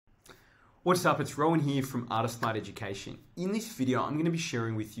What's up, it's Rowan here from Artist Smart Education. In this video, I'm going to be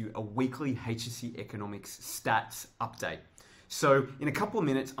sharing with you a weekly HSC Economics stats update. So in a couple of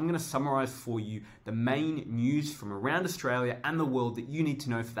minutes, I'm going to summarize for you the main news from around Australia and the world that you need to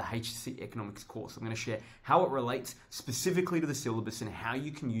know for the HSC Economics course. I'm going to share how it relates specifically to the syllabus and how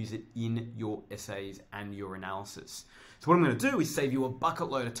you can use it in your essays and your analysis. So what I'm going to do is save you a bucket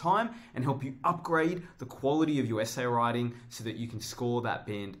load of time and help you upgrade the quality of your essay writing so that you can score that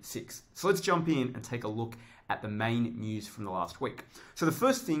band 6. So let's jump in and take a look at the main news from the last week. So the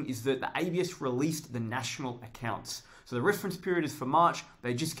first thing is that the ABS released the national accounts. So the reference period is for March.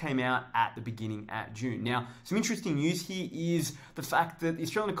 They just came out at the beginning at June. Now, some interesting news here is the fact that the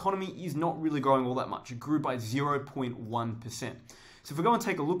Australian economy is not really growing all that much. It grew by 0.1%. So if we go and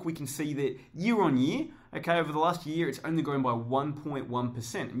take a look, we can see that year on year, okay, over the last year, it's only grown by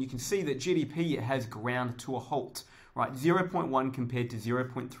 1.1%. And you can see that GDP has ground to a halt, right? 0.1 compared to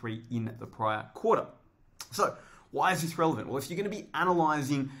 0.3 in the prior quarter. So why is this relevant? Well, if you're going to be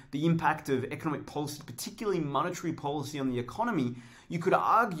analysing the impact of economic policy, particularly monetary policy on the economy, you could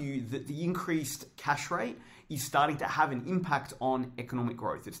argue that the increased cash rate is starting to have an impact on economic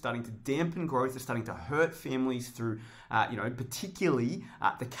growth. It's starting to dampen growth. It's starting to hurt families through, particularly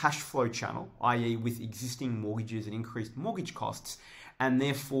the cash flow channel, i.e. with existing mortgages and increased mortgage costs. And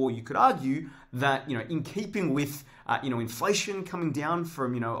therefore, you could argue that, in keeping with, inflation coming down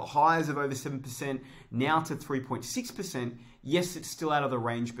from, highs of over 7% now to 3.6%, yes, it's still out of the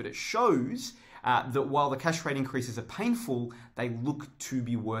range, but it shows that while the cash rate increases are painful, they look to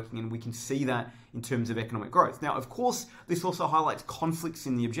be working, and we can see that in terms of economic growth. Now, of course, this also highlights conflicts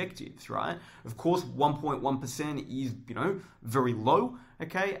in the objectives, right? Of course, 1.1% is, very low,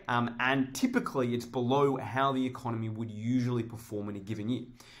 okay? And typically it's below how the economy would usually perform in a given year.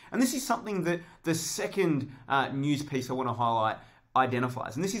 And this is something that the second news piece I want to highlight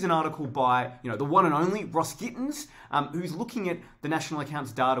identifies. And this is an article by, the one and only Ross Gittins, who's looking at the national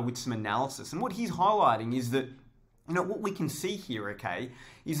accounts data with some analysis. And what he's highlighting is that, what we can see here, okay,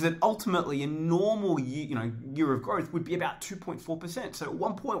 is that ultimately a normal year, year of growth would be about 2.4%. So at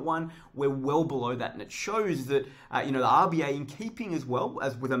 1.1, we're well below that. And it shows that, the RBA, in keeping as well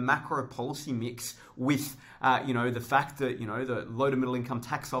as with a macro policy mix with, the fact that, the low to middle income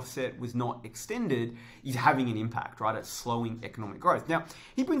tax offset was not extended, is having an impact, right? It's slowing economic growth. Now,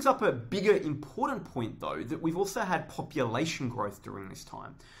 he brings up a bigger important point, though, that we've also had population growth during this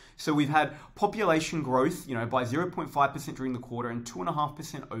time. So we've had population growth, by 0.5% during the quarter and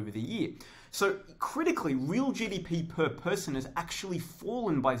 2.5% over the year. So critically, real GDP per person has actually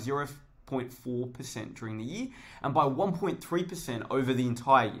fallen by 0.4% during the year and by 1.3% over the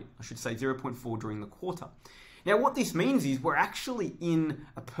entire year. I should say 0.4 during the quarter. Now, what this means is we're actually in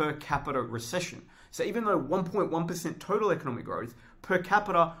a per capita recession. So even though 1.1% total economic growth, per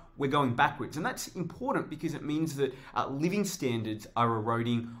capita, we're going backwards. And that's important because it means that living standards are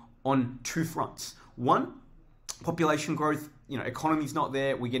eroding on two fronts. One, population growth, economy's not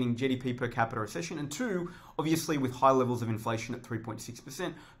there, we're getting GDP per capita recession. And two, obviously with high levels of inflation at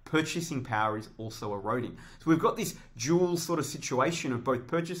 3.6%, purchasing power is also eroding. So we've got this dual sort of situation of both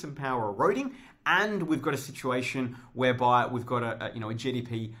purchasing power eroding, and we've got a situation whereby we've got a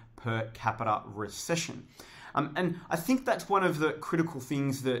GDP per capita recession. And I think that's one of the critical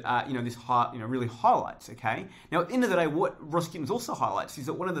things that this really highlights. Okay. Now, at the end of the day, what Ross Gittins also highlights is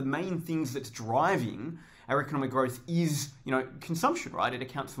that one of the main things that's driving our economic growth is consumption. Right, it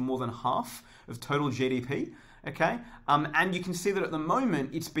accounts for more than half of total GDP. Okay, and you can see that at the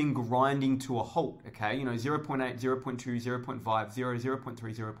moment it's been grinding to a halt. Okay, 0.8, 0.2, 0.5, 0, 0.3,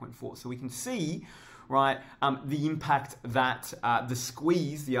 0.4. So we can see, right, the impact that the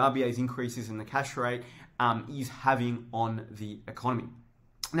squeeze, the RBA's increases in the cash rate, is having on the economy.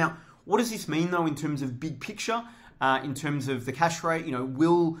 Now, what does this mean, though, in terms of big picture? In terms of the cash rate,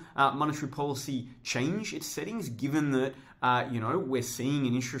 will monetary policy change its settings, given that, we're seeing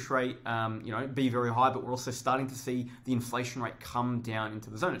an interest rate, be very high, but we're also starting to see the inflation rate come down into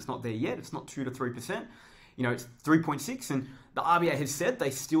the zone. It's not there yet. It's not 2 to 3%. It's 3.6, and the RBA has said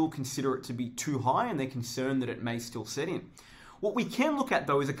they still consider it to be too high, and they're concerned that it may still set in. What we can look at,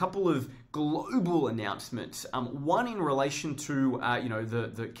 though, is a couple of global announcements. One in relation to,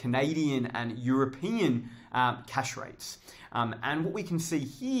 the Canadian and European cash rates. And what we can see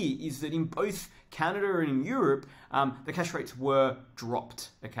here is that in both Canada and in Europe, the cash rates were dropped.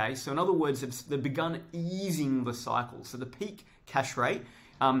 Okay, so in other words, they've begun easing the cycle. So the peak cash rate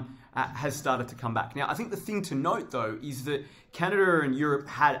has started to come back. Now, I think the thing to note, though, is that Canada and Europe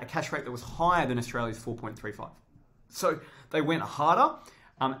had a cash rate that was higher than Australia's 4.35. So they went harder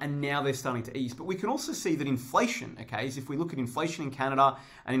and now they're starting to ease. But we can also see that inflation, okay, is if we look at inflation in Canada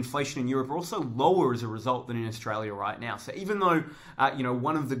and inflation in Europe, are also lower as a result than in Australia right now. So even though,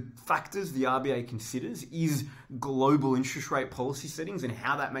 one of the factors the RBA considers is global interest rate policy settings and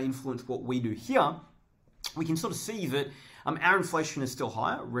how that may influence what we do here, we can sort of see that our inflation is still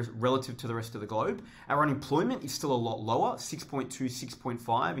higher relative to the rest of the globe. Our unemployment is still a lot lower, 6.2,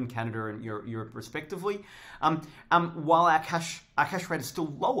 6.5 in Canada and Europe respectively, while our cash rate is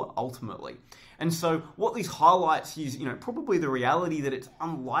still lower ultimately. And so what this highlights is, probably the reality that it's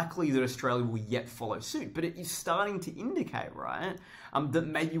unlikely that Australia will yet follow suit, but it is starting to indicate, right, that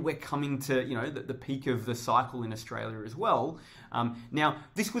maybe we're coming to, the peak of the cycle in Australia as well. Now,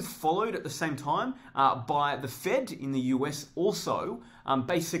 this was followed at the same time by the Fed in the US also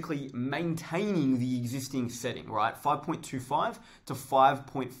basically maintaining the existing setting, right, 5.25 to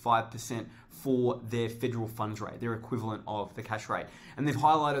 5.5% for their federal funds rate, their equivalent of the cash rate. And they've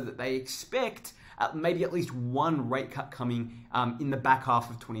highlighted that they expect maybe at least one rate cut coming in the back half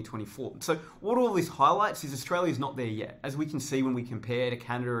of 2024. So what all this highlights is Australia's not there yet. As we can see when we compare to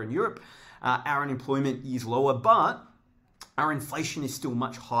Canada and Europe, our unemployment is lower, but our inflation is still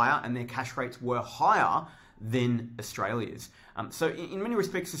much higher and their cash rates were higher than Australia's. So in many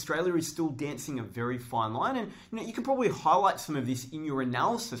respects, Australia is still dancing a very fine line. And you can probably highlight some of this in your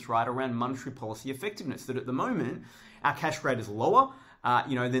analysis, right, around monetary policy effectiveness, that at the moment, our cash rate is lower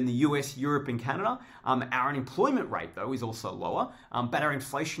than the US, Europe, and Canada. Our unemployment rate, though, is also lower, but our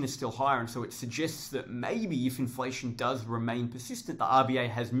inflation is still higher. And so it suggests that maybe if inflation does remain persistent, the RBA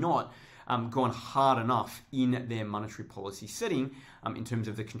has not gone hard enough in their monetary policy setting in terms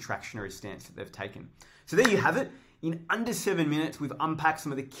of the contractionary stance that they've taken. So there you have it. In under 7 minutes, we've unpacked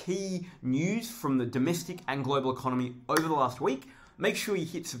some of the key news from the domestic and global economy over the last week. Make sure you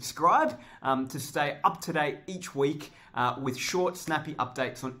hit subscribe to stay up to date each week with short, snappy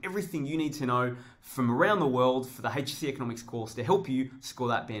updates on everything you need to know from around the world for the HSC Economics course to help you score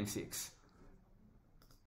that Band 6.